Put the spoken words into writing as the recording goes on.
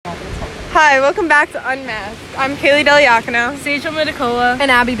Hi, welcome back to Unmasked. I'm Kaylee Deliacono. Sejal Medicola.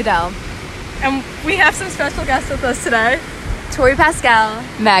 And Abby Bedell. And we have some special guests with us today. Tori Pascal.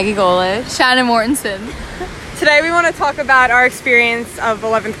 Maggie Golish. Shannon Mortensen. Today we want to talk about our experience of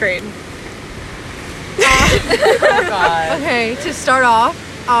 11th grade. Oh God. Okay, to start off,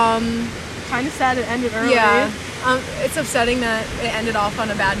 kind of sad it ended early. Yeah. It's upsetting that it ended off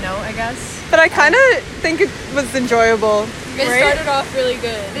on a bad note, I guess. But I kind of think it was enjoyable. It started off really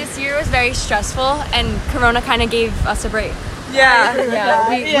good. This year was very stressful, and Corona kind of gave us a break. Yeah.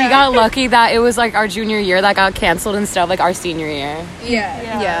 We got lucky that it was like our junior year that got canceled instead of like our senior year.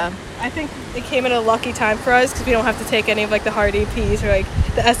 Yeah. I think it came at a lucky time for us because we don't have to take any of like the hard EPs or like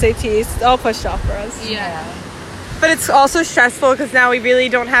the SATs. It's all pushed off for us. Yeah. But it's also stressful because now we really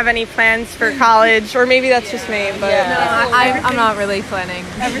don't have any plans for college, or maybe that's just me. But I'm not really planning.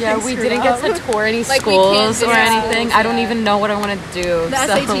 Yeah, we didn't get to tour any Like, we can't schools or visit anything. schools, I don't yeah. even know what I want to do. The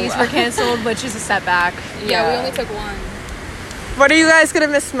SATs were canceled, which is a setback. Yeah, we only took one. what are you guys gonna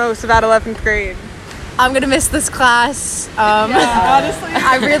miss most about 11th grade? I'm gonna miss this class. Honestly,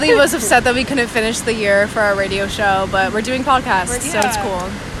 I really was upset that we couldn't finish the year for our radio show, but we're doing podcasts, so it's cool.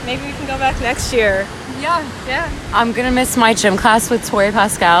 maybe we can go back next year. I'm gonna miss my gym class with Tori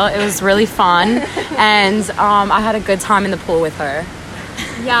Pascal. It was really fun, and I had a good time in the pool with her.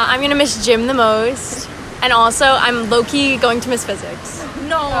 Yeah, I'm gonna miss gym the most, and also I'm low-key going to miss physics.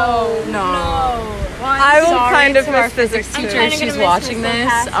 No. I will kind of miss physics too. I'm sure kinda she's gonna miss watching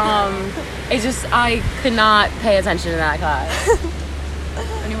Miss this. Lopez. I could not pay attention to that class.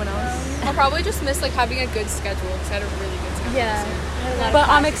 Anyone else? I'll probably just miss like having a good schedule because I had a really good schedule. Yeah. But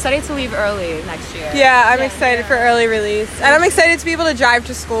I'm excited to leave early next year. Yeah, I'm excited for early release, and I'm excited to be able to drive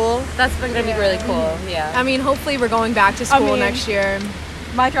to school. That's gonna be really cool. Yeah. I mean, hopefully we're going back to school mean- next year.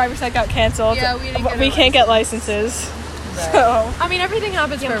 My driver's side got canceled. Yeah, we didn't get we our can't get licenses. So I mean, everything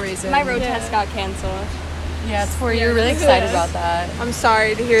happens for a reason. My road test got canceled. Yeah, it's for you're really excited about that. I'm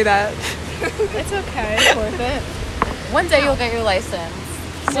sorry to hear that. It's okay. It's worth it. One day you'll get your license.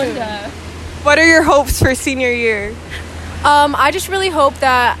 What are your hopes for senior year? I just really hope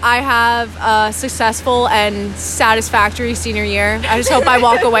that I have a successful and satisfactory senior year. I just hope I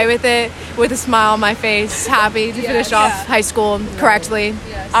walk away with it with a smile on my face, happy to finish off high school correctly.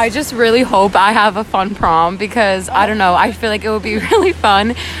 I just really hope I have a fun prom because I don't know, I feel like it would be really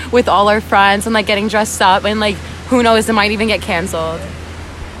fun with all our friends and like getting dressed up and like who knows, it might even get canceled.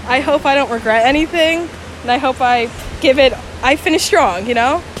 I hope I don't regret anything, and I hope I finish strong, you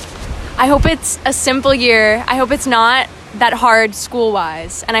know? I hope it's a simple year. I hope it's not that hard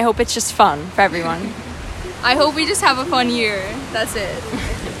school-wise, and I hope it's just fun for everyone. I hope we just have a fun year. That's it.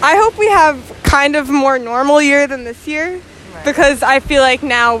 I hope we have kind of more normal year than this year, because I feel like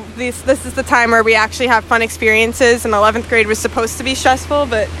now this is the time where we actually have fun experiences, and 11th grade was supposed to be stressful,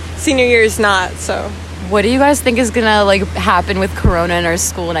 but senior year is not, so. What do you guys think is gonna like happen with Corona in our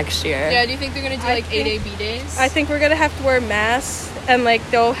school next year? Yeah, do you think they're gonna do like A-Day, B-Days? I think we're gonna have to wear masks, and like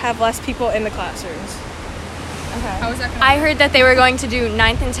they'll have less people in the classrooms. How is that gonna I heard that they were going to do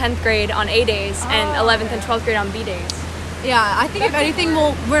 9th and 10th grade on A days and 11th and 12th grade on B days. Yeah, I think if anything,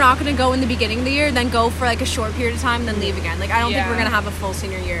 we're not going to go in the beginning of the year, then go for like a short period of time, then leave again. Like, I don't think we're going to have a full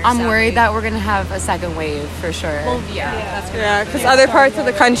senior year. I'm sadly. worried that we're gonna have a second wave for sure. Well, yeah, that's gonna Yeah, because other parts of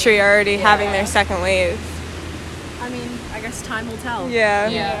the country are already having their second wave. I mean, I guess time will tell. Yeah.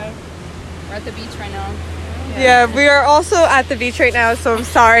 Yeah. We're at the beach right now. Yeah, we are also at the beach right now, so I'm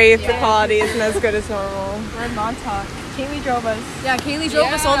sorry if the quality isn't as good as normal. We're in Montauk. Kaylee drove us. Yeah, Kaylee drove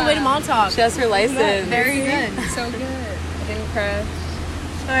us all the way to Montauk. She has her license. Very good. So good. I didn't crash.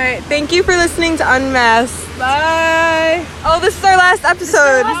 All right, thank you for listening to Unmasked. Bye. Oh, this is our last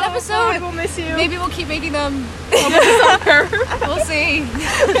episode. Last episode. I will miss you. Maybe we'll keep making them. We'll see.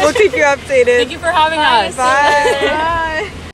 We'll keep you updated. Thank you for having us. Bye.